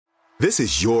This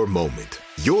is your moment,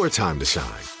 your time to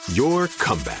shine, your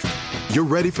comeback. You're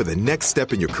ready for the next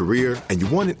step in your career, and you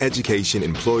want an education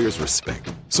employers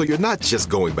respect. So you're not just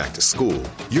going back to school,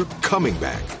 you're coming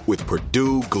back with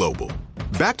Purdue Global.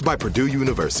 Backed by Purdue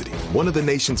University, one of the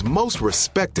nation's most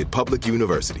respected public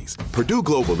universities, Purdue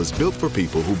Global is built for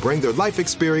people who bring their life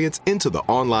experience into the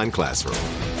online classroom.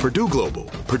 Purdue Global,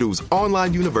 Purdue's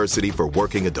online university for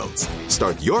working adults.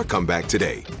 Start your comeback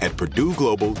today at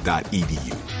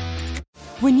purdueglobal.edu.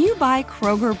 When you buy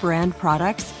Kroger brand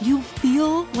products, you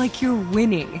feel like you're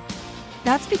winning.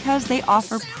 That's because they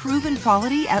offer proven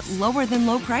quality at lower than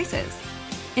low prices.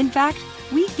 In fact,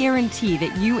 we guarantee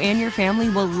that you and your family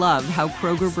will love how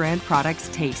Kroger brand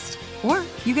products taste, or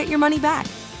you get your money back.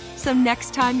 So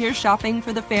next time you're shopping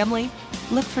for the family,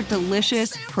 look for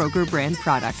delicious Kroger brand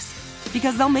products,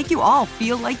 because they'll make you all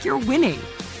feel like you're winning.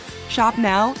 Shop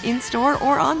now, in-store,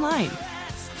 or online.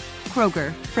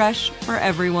 Kroger, fresh for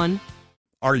everyone.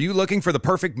 Are you looking for the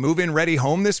perfect move-in ready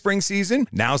home this spring season?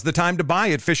 Now's the time to buy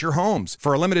at Fisher Homes.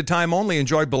 For a limited time only,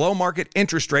 enjoy below-market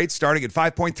interest rates starting at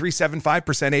 5.375%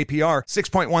 APR,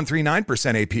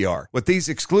 6.139% APR. With these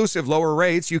exclusive lower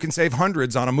rates, you can save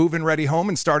hundreds on a move-in ready home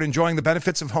and start enjoying the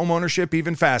benefits of homeownership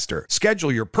even faster.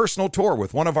 Schedule your personal tour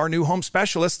with one of our new home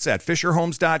specialists at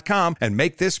FisherHomes.com and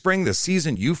make this spring the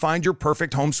season you find your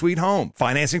perfect home sweet home.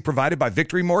 Financing provided by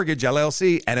Victory Mortgage,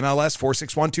 LLC, NMLS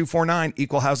 461249,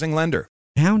 Equal Housing Lender.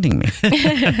 Hounding me.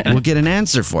 We'll get an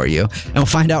answer for you, and we'll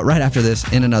find out right after this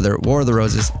in another War of the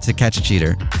Roses to Catch a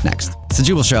Cheater next. It's the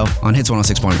Jubal Show on Hits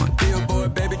 106.1.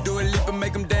 Billboard, baby, do a leap and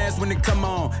make them dance when they come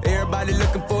on. Everybody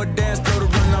looking for a dance floor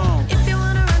to run on. If you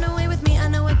wanna run away with me, I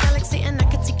know a galaxy and I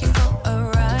can take you for a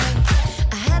ride.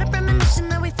 I had a premonition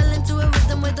that we fell into a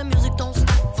rhythm where the music don't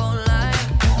stop for life.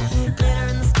 Glitter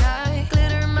in the sky,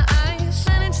 glitter in my eyes,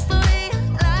 shining just the way I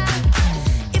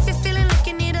like. If you're feeling like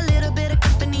you need a little bit of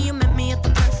company, you met me at the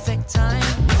perfect time.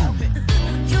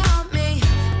 You want me,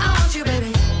 I want you,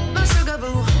 baby. My sugar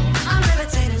boo, I'm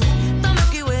levitating. The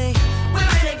Milky Way, we're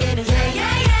renegading. Yeah,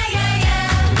 yeah, yeah, yeah,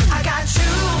 yeah. I got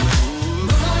you,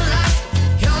 moonlight.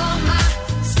 You're my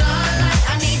starlight.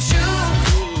 I need you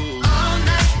all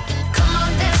night. Come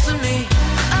on, dance with me.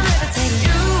 I'm levitating.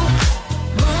 You,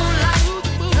 moonlight.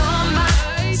 You're my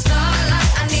starlight.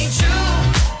 I need you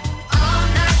all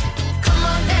night. Come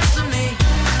on, dance with me.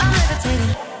 I'm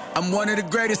levitating. I'm one of the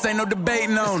greatest, ain't no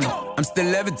debating on it. I'm still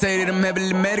levitated, I'm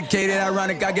heavily medicated.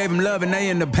 Ironic, I gave him love and they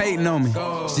end up hating on me.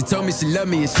 She told me she loved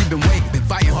me and she been waiting. Been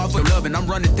fighting hard for love and I'm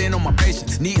running thin on my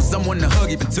patience. Needing someone to hug,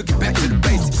 even took it back to the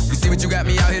basics. You see what you got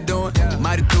me out here doing?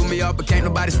 Might have threw me off, but can't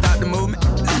nobody stop the movement.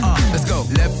 Let's go.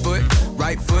 Left foot,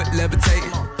 right foot,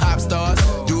 levitating. Pop stars,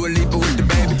 do a leap with the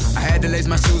baby. I had to lace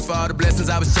my shoes for all the blessings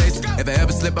I was chasing. If I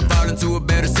ever slip, I fall into a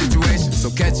better situation. So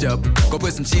catch up, go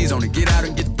put some cheese on it, get out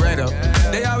and get the bread up.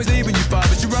 They always leave when you fall,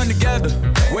 but you run together.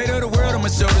 Weight of the world on my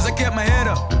shoulders, I kept my head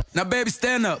up. Now baby,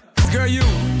 stand up. Girl, you.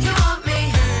 You want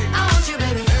me, I want you,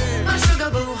 baby. My sugar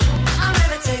boo, I'm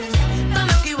levitating. The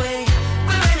Milky Way,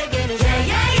 we're renegading. Yeah,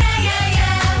 yeah, yeah, yeah,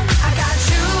 yeah. I got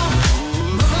you,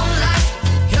 moonlight.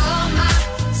 You're my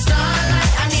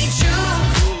starlight. I need you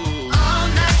all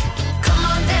night. Come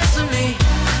on, dance with me.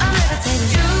 I'm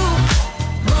levitating. You,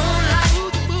 moonlight.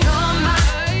 You're my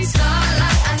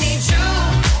starlight. I need you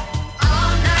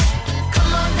all night.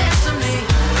 Come on, dance with me.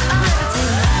 I'm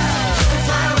levitating. You can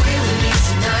fly away with me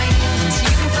tonight. So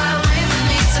you can fly away with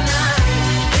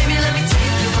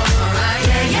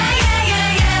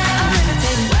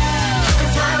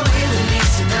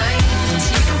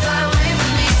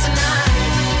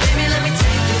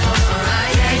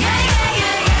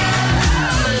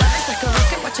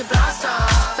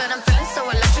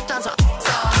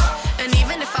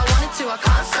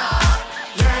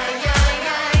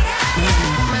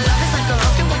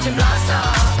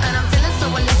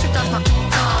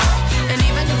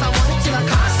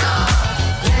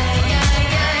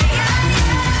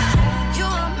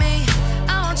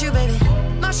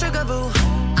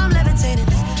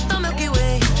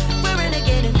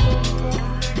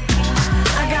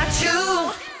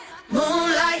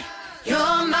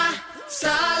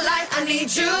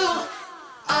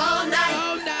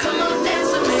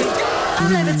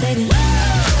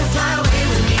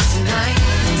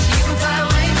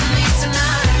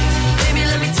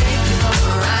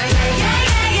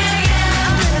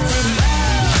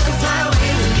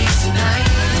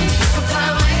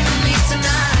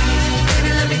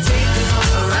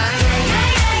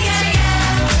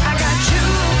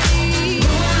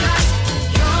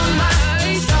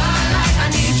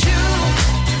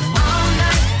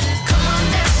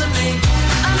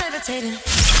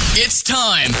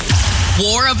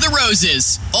War of the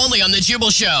Roses, only on The Jubal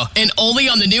Show and only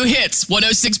on the new hits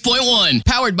 106.1.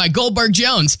 Powered by Goldberg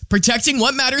Jones, protecting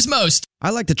what matters most. I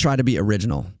like to try to be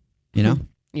original, you know?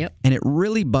 Yep. And it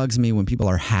really bugs me when people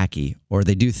are hacky or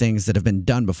they do things that have been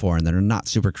done before and that are not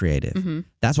super creative.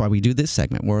 That's why we do this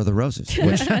segment, War of the Roses,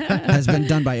 which has been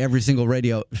done by every single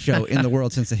radio show in the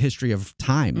world since the history of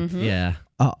time. Yeah.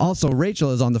 Also, Rachel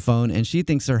is on the phone and she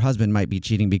thinks her husband might be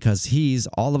cheating because he's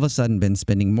all of a sudden been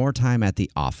spending more time at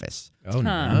the office. Oh,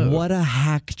 no. What a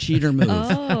hack cheater move.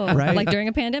 Oh, right? like during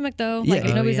a pandemic, though. Yeah. Like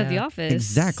if nobody's at the yeah. office.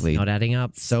 Exactly. Not adding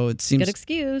up. So it seems Good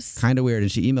excuse. kind of weird.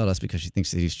 And she emailed us because she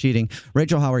thinks that he's cheating.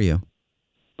 Rachel, how are you?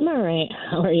 I'm all right.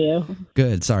 How are you?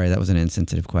 Good. Sorry, that was an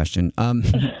insensitive question.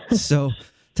 So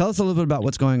tell us a little bit about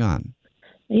what's going on.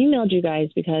 I emailed you guys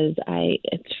because I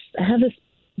have this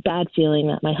bad feeling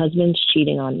that my husband's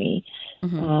cheating on me.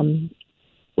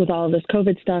 With all of this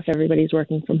COVID stuff, everybody's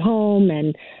working from home,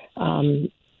 and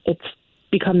it's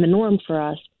become the norm for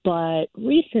us. But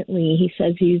recently, he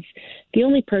says he's the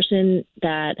only person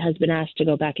that has been asked to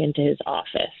go back into his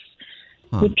office,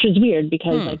 which is weird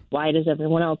because, like, why does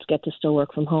everyone else get to still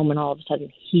work from home and all of a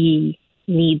sudden he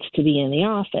needs to be in the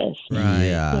office? Right.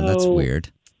 Yeah, that's weird.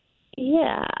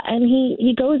 Yeah, and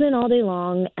he goes in all day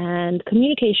long, and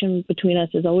communication between us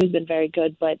has always been very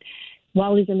good, but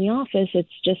while he's in the office, it's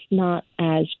just not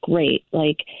as great.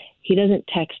 Like, he doesn't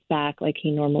text back like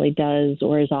he normally does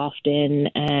or as often,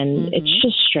 and it's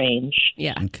just strange.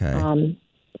 Yeah. Okay.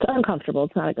 It's uncomfortable.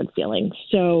 It's not a good feeling.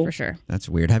 So For sure. That's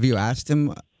weird. Have you asked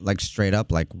him, like, straight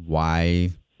up, like,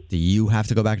 why do you have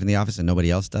to go back to the office and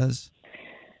nobody else does?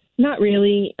 Not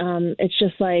really. It's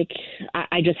just like,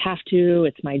 I just have to.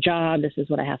 It's my job. This is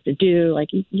what I have to do. Like,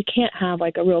 you can't have,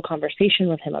 like, a real conversation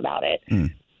with him about it.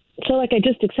 So, like, I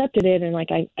just accepted it, and, like,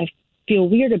 I feel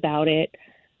weird about it,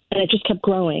 and it just kept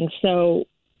growing. So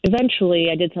eventually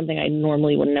I did something I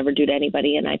normally would never do to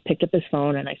anybody, and I picked up his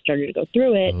phone, and I started to go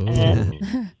through it,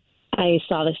 and I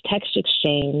saw this text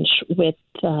exchange with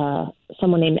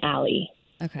someone named Allie.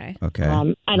 Okay.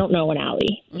 I don't know an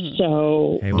Allie.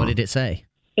 So Okay, what did it say?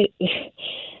 It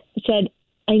said,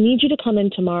 I need you to come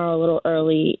in tomorrow a little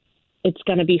early. It's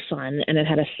going to be fun. And it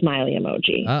had a smiley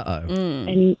emoji. Uh-oh.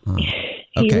 And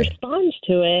he responds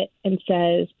to it and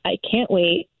says, I can't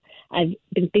wait. I've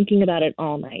been thinking about it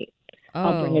all night.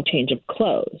 I'll bring a change of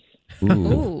clothes.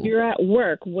 Ooh. You're at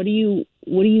work. What do you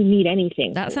need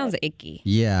anything That for? sounds icky.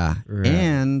 Yeah. Right.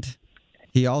 And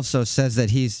he also says that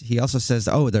he also says,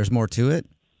 oh, there's more to it?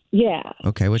 Yeah.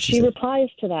 Okay, what'd she say? replies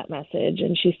to that message,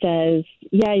 and she says,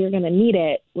 yeah, you're going to need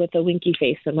it, with a winky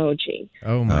face emoji.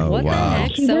 Oh, my What wow. the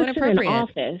heck? She So works in an inappropriate.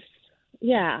 office.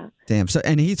 Yeah. Damn. So,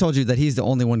 and he told you that he's the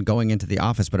only one going into the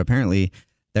office, but apparently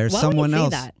there's Why someone would he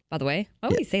else. say that, by the way? Why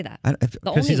would he say that? I- The Because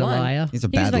only he's a one. liar. He's a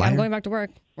He was bad like, liar. I'm going back to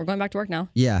work. We're going back to work now.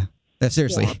 Yeah.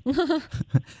 Seriously.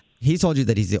 He told you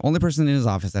that he's the only person in his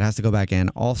office that has to go back in.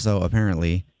 Also,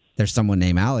 apparently, there's someone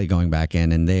named Allie going back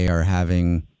in, and they are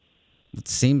having what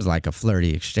seems like a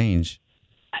flirty exchange.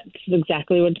 It's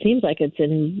exactly what it seems like. It's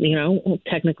in,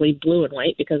 technically blue and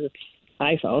white because it's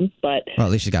iPhone, but Well,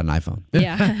 at least she's got an iPhone.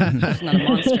 Yeah. He's not a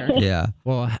monster. Yeah.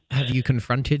 Well, have you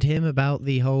confronted him about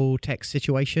the whole text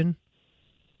situation?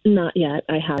 not yet.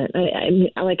 I haven't.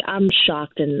 I'm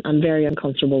shocked and I'm very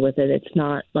uncomfortable with it. It's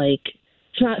not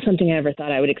something I ever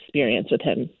thought I would experience with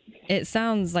him. It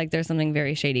sounds like there's something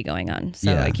very shady going on.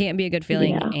 So Yeah. it can't be a good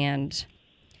feeling. Yeah. And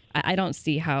I don't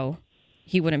see how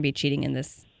he wouldn't be cheating in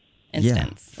this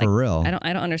instance. Yeah, for real. I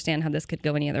don't understand how this could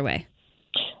go any other way.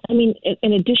 I mean,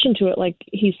 in addition to it,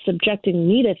 he's subjecting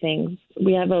me to things.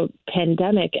 We have a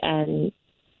pandemic, and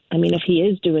I mean, if he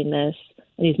is doing this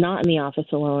and he's not in the office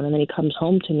alone, and then he comes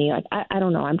home to me, I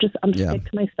don't know. I'm Yeah. sick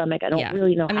to my stomach. I don't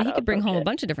really know. I mean, how he to could bring approach home a it.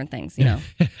 bunch of different things, you know.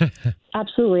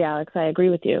 Absolutely, Alex. I agree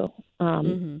with you.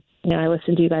 I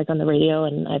listen to you guys on the radio,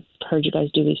 and I've heard you guys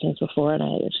do these things before, and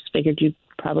I just figured you'd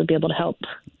probably be able to help.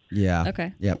 Yeah.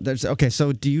 Okay. Yeah. Okay. So,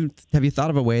 have you thought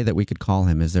of a way that we could call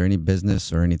him? Is there any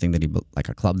business or anything that like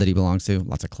a club that he belongs to?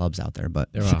 Lots of clubs out there,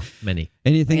 but There are many.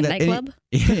 anything Like a nightclub?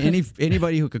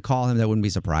 anybody who could call him that wouldn't be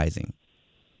surprising.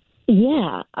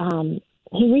 Yeah.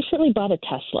 He recently bought a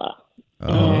Tesla.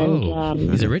 Oh, And,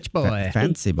 he's a rich boy.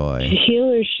 Fancy boy.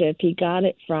 dealership, he got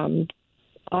it from,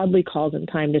 oddly calls him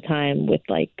time to time with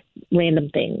random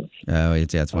things. Oh,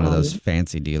 it's one of those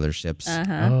fancy dealerships.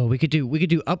 Uh-huh. Oh, we could do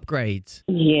upgrades.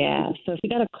 Yeah, so if you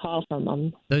got a call from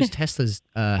him. Those Teslas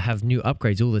have new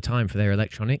upgrades all the time for their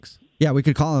electronics. Yeah, we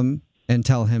could call him and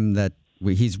tell him that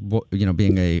he's,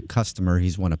 being a customer,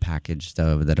 he's won a package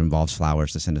that involves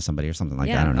flowers to send to somebody or something like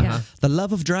that. I don't know. Yeah. The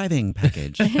love of driving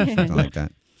package, something like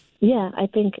that. Yeah, I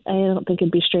don't think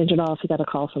it'd be strange at all if you got a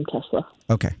call from Tesla.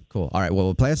 Okay, cool. All right, well,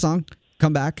 we'll play a song,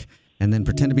 come back, and then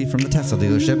pretend to be from the Tesla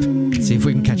dealership and see if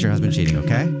we can catch your husband cheating,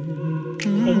 okay?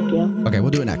 Thank you. Okay, we'll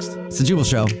do it next. It's the Jubal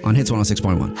Show on Hits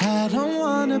 106.1. I don't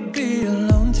wanna be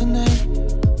alone tonight.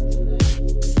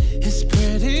 It's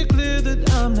pretty clear that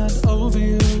I'm not over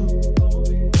you.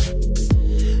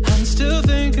 I'm still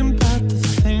thinking about the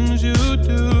things you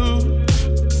do.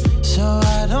 So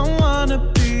I don't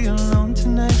wanna be alone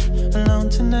tonight, alone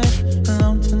tonight,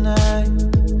 alone tonight.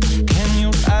 Can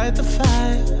you fight the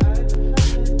fire?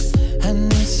 I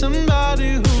need somebody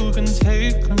who can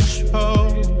take control.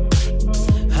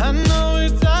 I know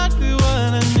exactly what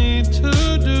I need to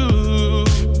do.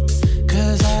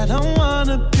 'Cause I don't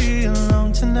wanna be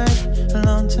alone tonight,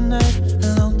 alone tonight,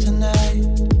 alone tonight.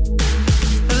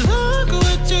 Look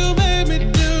what you made me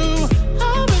do.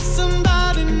 I'm with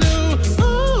somebody new.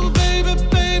 Ooh, baby,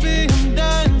 baby, I'm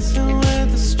dancing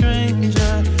with a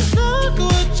stranger. Look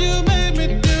what you made me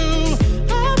do.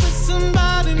 I'm with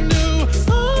somebody new.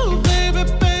 Ooh, baby,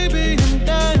 baby, I'm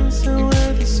dancing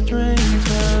with a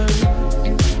stranger.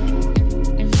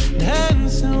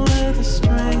 Dancing with a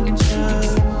stranger.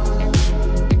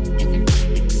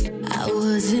 I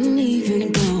wasn't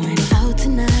even going out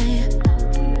tonight,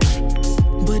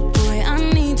 but boy, I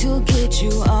need to get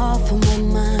you off of my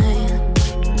mind.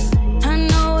 I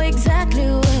know exactly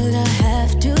what I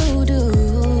have to do.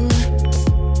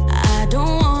 I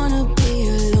don't wanna be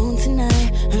alone tonight,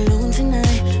 alone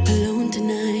tonight, alone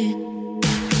tonight.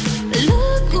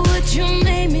 Look what you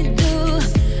made me do.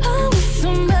 I was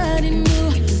somebody new.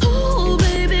 Oh,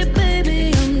 baby, baby,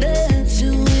 I'm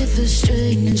dancing with a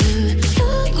stranger.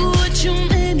 Look what you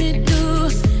made me do.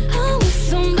 I was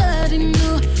somebody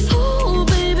new. Oh,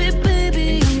 baby,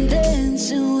 baby, I'm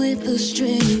dancing with a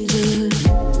stranger.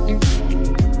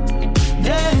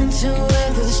 Dancing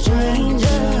with a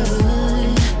stranger.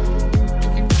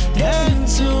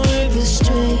 Dancing with a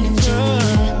stranger.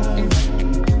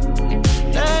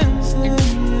 Dancing,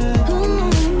 yeah.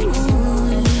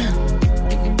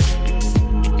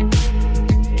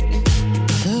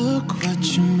 Look what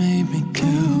you made me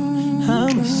do.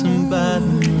 I'm with somebody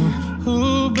new.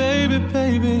 Ooh, baby,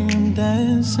 baby, I'm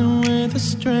dancing with a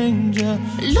stranger.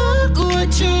 Look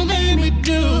what you made me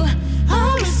do.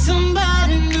 I'm with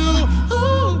somebody new.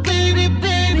 Ooh, baby,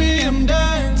 baby, I'm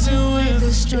dancing with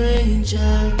a stranger.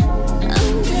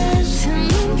 I'm dancing,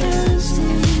 I'm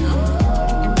dancing.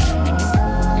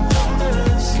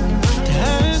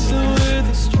 Dancing with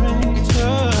a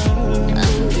stranger.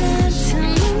 I'm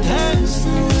dancing, I'm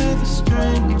Dancing with a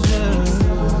stranger.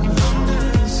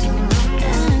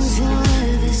 dancing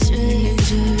with a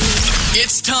stranger.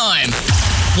 It's time.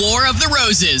 War of the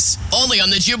Roses. Only on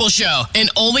the Jubal Show and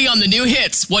only on the new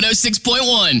hits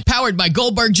 106.1. Powered by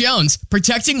Goldberg Jones.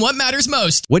 Protecting what matters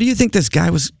most. What do you think this guy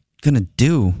was going to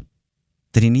do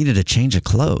that he needed a change of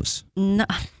clothes? No,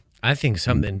 I think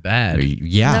something bad.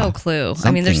 Yeah. no clue.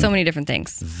 I mean, there's so Something many different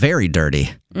things. very dirty.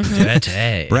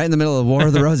 Dirty. Right in the middle of War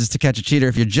of the Roses to catch a cheater.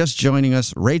 If you're just joining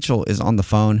us, Rachel is on the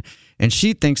phone, and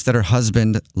she thinks that her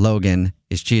husband, Logan,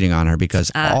 is cheating on her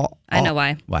because I know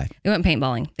why. Why? They went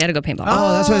paintballing. They had to go paintballing.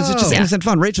 Oh, that's why it's just Yeah. innocent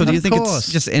fun. Rachel, do you Of think course.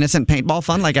 it's just innocent paintball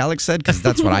fun like Alex said? Because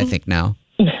that's what I think now.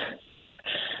 I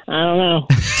don't know.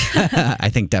 I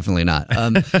think definitely not.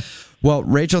 Well,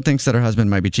 Rachel thinks that her husband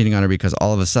might be cheating on her because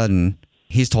all of a sudden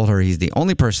he's told her he's the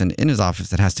only person in his office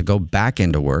that has to go back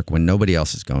into work when nobody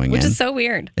else is going Which in. is so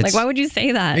weird. It's- Like, why would you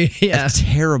say that? Yeah. A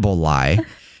terrible lie.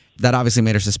 That obviously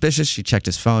made her suspicious. She checked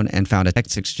his phone and found a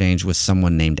text exchange with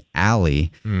someone named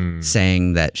Allie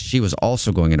saying that she was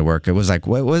also going into work. It was like,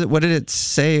 what did it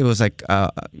say? It was like,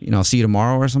 I'll see you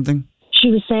tomorrow or something? She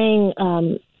was saying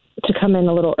to come in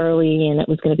a little early and it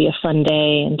was going to be a fun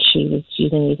day, and she was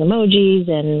using these emojis,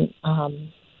 and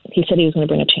he said he was going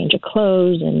to bring a change of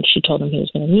clothes, and she told him he was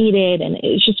going to need it, and it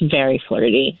was just very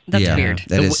flirty. That's Yeah, weird.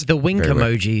 that is The wink very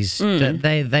weird. emojis,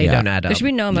 they Yeah. don't add up. There should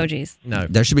be no emojis. No.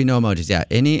 There should be no emojis. Yeah,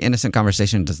 any innocent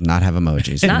conversation does not have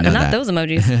emojis. Not, You know not that. those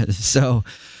emojis.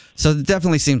 So it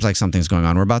definitely seems like something's going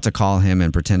on. We're about to call him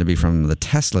and pretend to be from the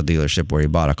Tesla dealership where he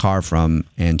bought a car from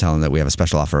and tell him that we have a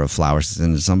special offer of flowers to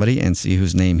send to somebody and see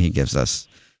whose name he gives us.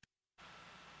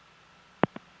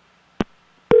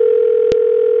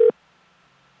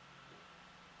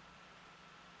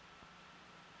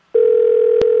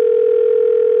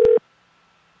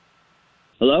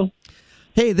 Hello?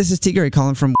 Hey, this is T. Gray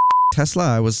calling from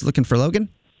Tesla. I was looking for Logan.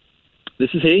 This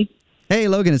is he? Hey,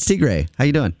 Logan, it's T. Gray. How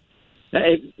you doing?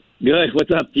 Hey, good.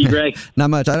 What's up, T. Gray? Not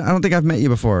much. I don't think I've met you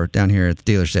before down here at the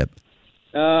dealership.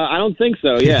 I don't think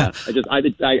so, yeah. I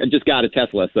just got a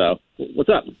Tesla, so what's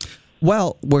up?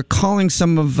 Well, we're calling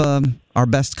some of our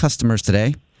best customers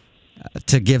today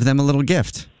to give them a little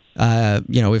gift.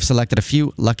 We've selected a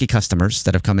few lucky customers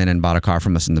that have come in and bought a car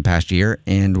from us in the past year,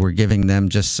 and we're giving them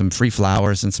just some free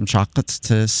flowers and some chocolates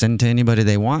to send to anybody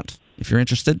they want, if you're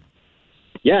interested.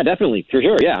 Yeah, definitely. For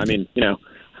sure. Yeah. I mean,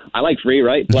 I like free,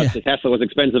 right? Plus, the Tesla was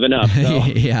expensive enough. So.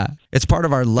 Yeah. It's part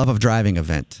of our Love of Driving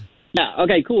event. Yeah.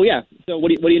 Okay, cool. Yeah. So what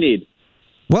do you need?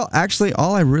 Well, actually,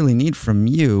 all I really need from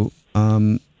you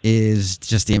is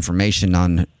just the information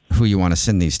on who you want to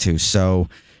send these to. So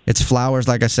it's flowers,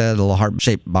 like I said, a little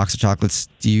heart-shaped box of chocolates.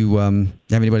 Do you have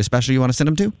anybody special you want to send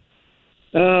them to?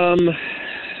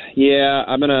 Yeah,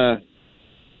 I'm gonna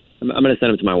send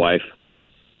them to my wife.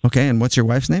 Okay, and what's your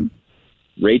wife's name?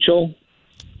 Rachel.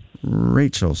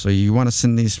 Rachel. So you want to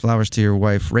send these flowers to your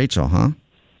wife, Rachel, huh?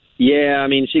 Yeah, I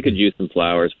mean, she could use some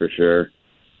flowers for sure.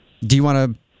 Do you want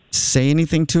to say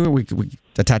anything to her? We could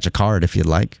attach a card if you'd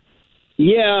like.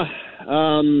 Yeah,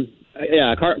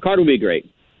 card would be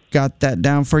great. Got that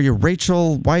down for you,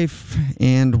 Rachel, wife.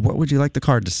 And what would you like the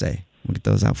card to say? We'll get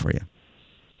those out for you.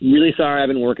 Really sorry I've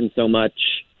been working so much.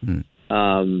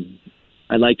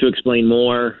 I'd like to explain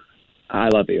more. I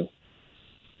love you.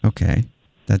 Okay,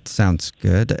 that sounds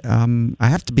good. I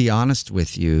have to be honest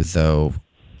with you, though,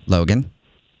 Logan.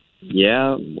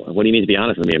 Yeah? What do you mean to be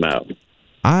honest with me about?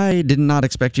 I did not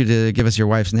expect you to give us your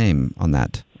wife's name on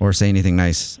that or say anything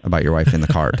nice about your wife in the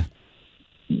card.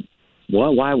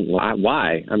 What?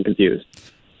 Why? I'm confused.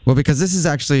 Well, because this is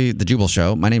actually the Jubal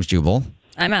Show. My name's Jubal.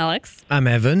 I'm Alex. I'm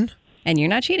Evan. And you're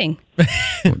not cheating.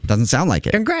 Well, doesn't sound like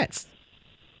it. Congrats.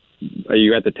 Are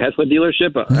you at the Tesla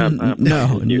dealership?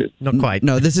 No, not quite.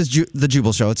 No, this is the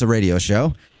Jubal Show. It's a radio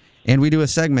show. And we do a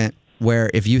segment where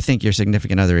if you think your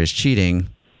significant other is cheating,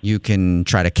 you can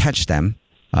try to catch them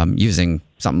using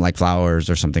something like flowers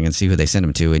or something and see who they send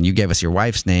them to. And you gave us your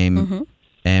wife's name,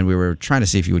 and we were trying to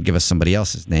see if you would give us somebody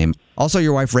else's name. Also,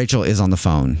 your wife, Rachel, is on the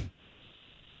phone.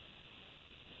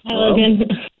 Hi, Logan.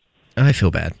 I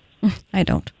feel bad. I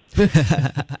don't.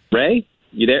 Ray?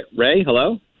 You there? Ray,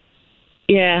 hello?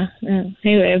 Yeah. Hey,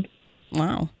 babe.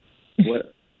 Wow.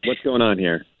 What's going on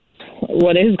here?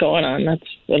 What is going on? That's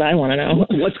what I want to know.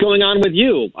 What's going on with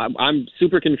you? I'm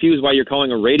super confused why you're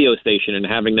calling a radio station and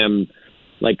having them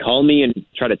call me and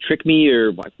try to trick me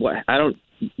or what? I don't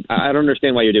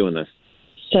understand why you're doing this.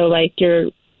 So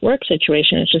your work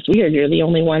situation is just weird. You're the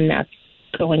only one that's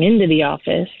going into the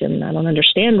office, and I don't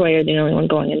understand why you're the only one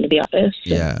going into the office.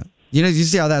 Yeah. You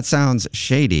see how that sounds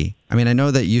shady? I mean, I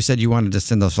know that you said you wanted to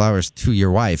send those flowers to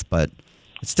your wife, but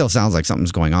it still sounds like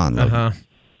something's going on. Uh-huh.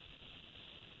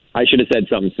 I should have said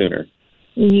something sooner.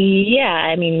 Yeah,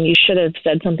 I mean, you should have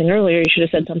said something earlier. You should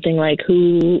have said something like,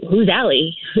 who's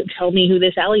Allie? Tell me who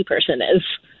this Allie person is.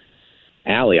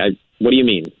 Allie? What do you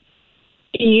mean?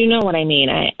 You know what I mean.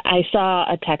 I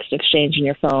saw a text exchange in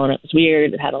your phone. It was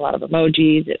weird. It had a lot of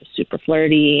emojis. It was super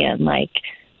flirty and,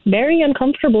 very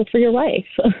uncomfortable for your wife.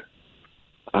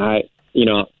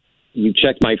 You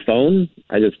checked my phone?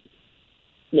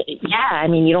 Yeah, I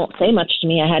mean, you don't say much to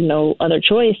me. I had no other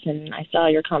choice, and I saw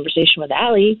your conversation with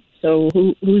Allie. So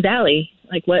who's Allie?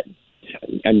 What?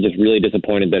 I'm just really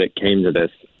disappointed that it came to this.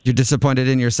 You're disappointed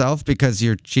in yourself because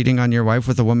you're cheating on your wife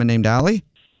with a woman named Allie?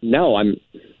 No, I'm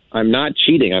not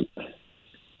cheating.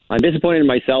 I'm disappointed in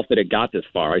myself that it got this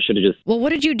far. I should have just... Well, what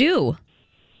did you do?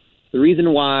 The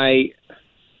reason why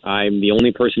I'm the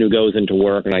only person who goes into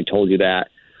work, and I told you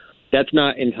that's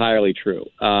not entirely true.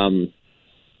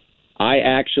 I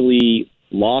actually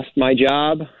lost my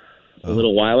job a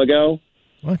little while ago.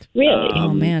 What? Really? Oh,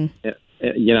 man.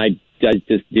 I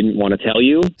just didn't want to tell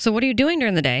you. So what are you doing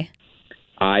during the day?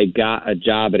 I got a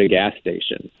job at a gas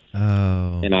station.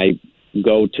 Oh. And I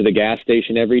go to the gas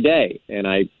station every day, and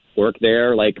I work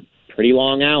there pretty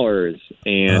long hours.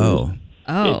 And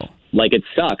it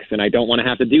sucks, and I don't want to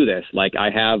have to do this. I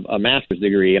have a master's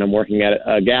degree, and I'm working at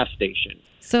a gas station.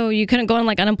 So you couldn't go on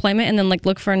unemployment and then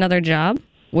look for another job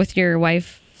with your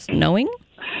wife knowing?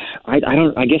 I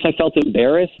guess I felt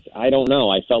embarrassed. I don't know.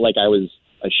 I felt like I was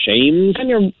ashamed. I'm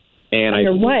your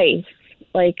wife.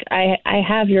 I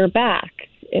have your back.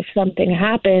 If something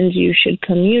happens, you should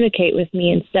communicate with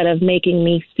me instead of making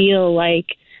me feel like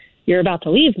you're about to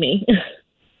leave me.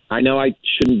 I know I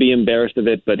shouldn't be embarrassed of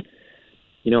it, but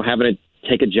having to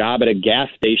take a job at a gas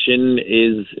station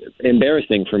is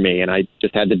embarrassing for me, and I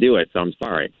just had to do it, so I'm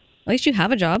sorry. At least you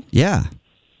have a job. Yeah.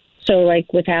 So,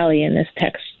 with Allie in this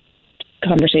text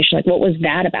conversation, what was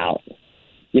that about?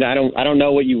 I don't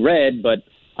know what you read, but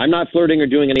I'm not flirting or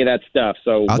doing any of that stuff.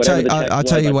 So I'll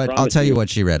tell you what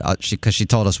she read. Because she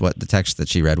told us what the text that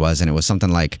she read was, and it was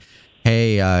something like,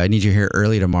 "Hey, I need you here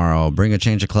early tomorrow. Bring a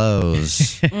change of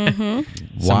clothes."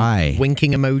 Why? Some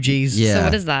winking emojis. Yeah. So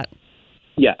what is that?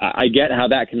 Yeah, I get how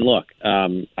that can look.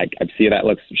 I see that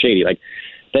looks shady.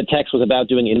 that text was about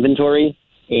doing inventory,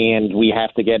 and we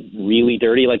have to get really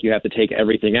dirty. Like, you have to take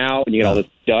everything out, and you get all this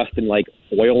dust and, like,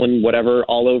 oil and whatever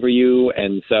all over you.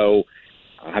 And so,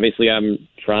 obviously, I'm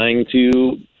trying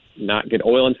to not get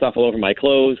oil and stuff all over my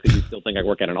clothes because you still think I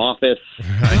work at an office.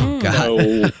 Oh, God.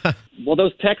 So, well,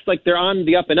 those texts, like, they're on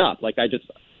the up and up. Like, that's just,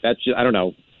 I don't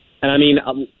know. And I mean,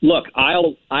 look,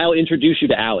 I'll introduce you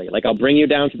to Allie. Like, I'll bring you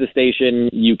down to the station.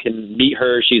 You can meet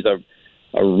her. She's a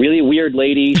really weird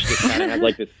lady. She just kind of has,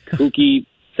 like, this kooky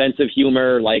sense of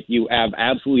humor. Like, you have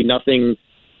absolutely nothing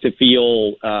to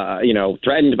feel,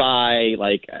 threatened by.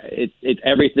 Like,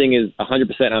 everything is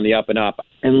 100% on the up and up.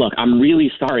 And look, I'm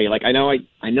really sorry. Like, I know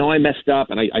I messed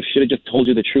up, and I should have just told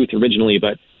you the truth originally.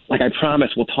 But, like, I promise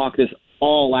we'll talk this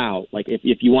all out. Like,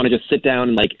 if you want to just sit down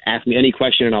and, like, ask me any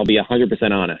question, and I'll be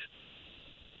 100% honest.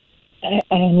 I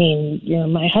mean, you're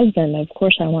my husband. Of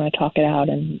course I want to talk it out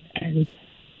and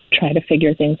try to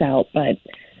figure things out. But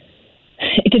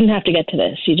it didn't have to get to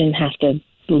this. You didn't have to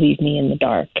leave me in the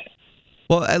dark.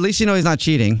 Well, at least you know he's not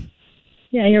cheating.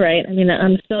 Yeah, you're right. I mean,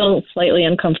 I'm still slightly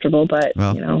uncomfortable, but,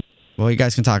 Well, you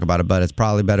guys can talk about it, but it's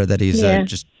probably better that he's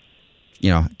just,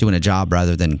 doing a job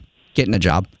rather than getting a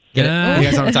job. Get it? You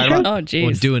guys know what I'm talking about? Oh,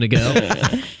 geez. Or doing a girl.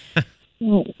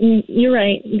 Well, you're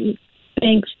right.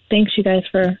 Thanks, you guys,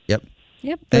 for... Yep.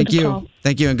 Thank Thank you.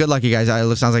 Thank you, and good luck, you guys.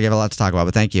 It sounds like you have a lot to talk about,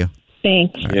 but thank you.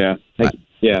 Thanks. Right. Yeah. Bye.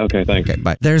 Yeah, okay, thanks. Okay,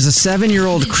 bye. There's a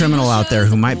 7-year-old criminal out there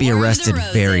who might be arrested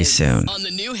very soon.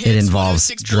 It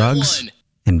involves drugs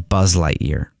and Buzz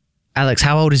Lightyear. Alex,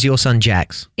 how old is your son,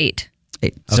 Jax? 8.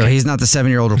 So he's not the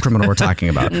 7-year-old criminal we're talking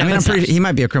about. No, I mean, he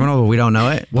might be a criminal, but we don't know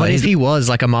it. What if he was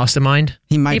like a mastermind?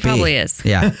 He might be. He probably is.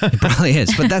 Yeah, he probably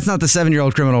is. But that's not the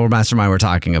 7-year-old criminal mastermind we're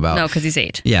talking about. No, because he's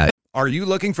 8. Yeah. Are you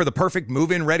looking for the perfect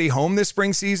move-in ready home this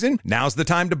spring season? Now's the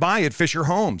time to buy at Fisher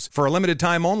Homes. For a limited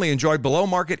time only, enjoy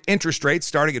below-market interest rates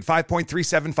starting at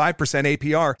 5.375%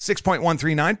 APR,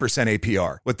 6.139%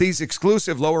 APR. With these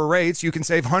exclusive lower rates, you can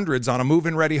save hundreds on a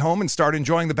move-in ready home and start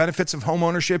enjoying the benefits of home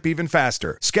ownership even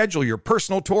faster. Schedule your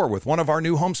personal tour with one of our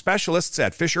new home specialists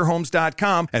at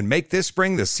FisherHomes.com and make this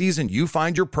spring the season you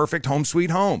find your perfect home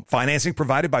sweet home. Financing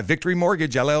provided by Victory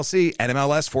Mortgage, LLC,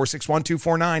 NMLS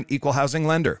 461249, Equal Housing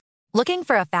Lender. Looking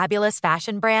for a fabulous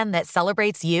fashion brand that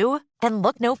celebrates you? Then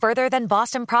look no further than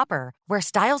Boston Proper, where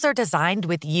styles are designed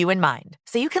with you in mind,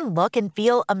 so you can look and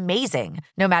feel amazing,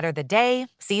 no matter the day,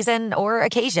 season, or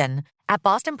occasion. At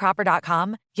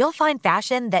BostonProper.com, you'll find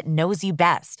fashion that knows you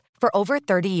best. For over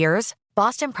 30 years,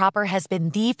 Boston Proper has been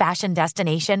the fashion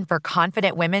destination for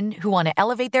confident women who want to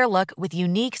elevate their look with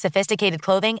unique, sophisticated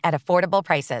clothing at affordable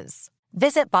prices.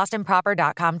 Visit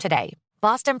BostonProper.com today.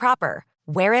 Boston Proper.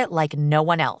 Wear it like no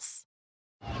one else.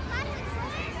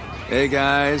 Hey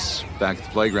guys, back at the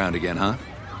playground again, huh?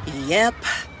 Yep.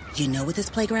 You know what this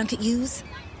playground could use?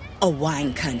 A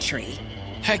wine country.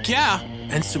 Heck yeah,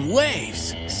 and some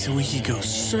waves so we could go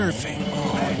surfing.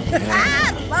 Oh,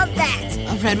 yeah. Love that.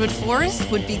 A redwood forest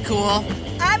would be cool.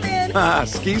 I'm in.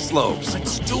 Ski slopes.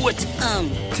 Let's do it.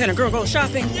 Can a girl go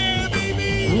shopping? Yeah,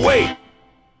 baby. Wait.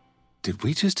 Did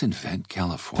we just invent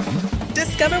California?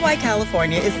 Discover why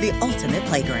California is the ultimate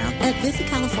playground at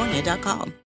visitcalifornia.com.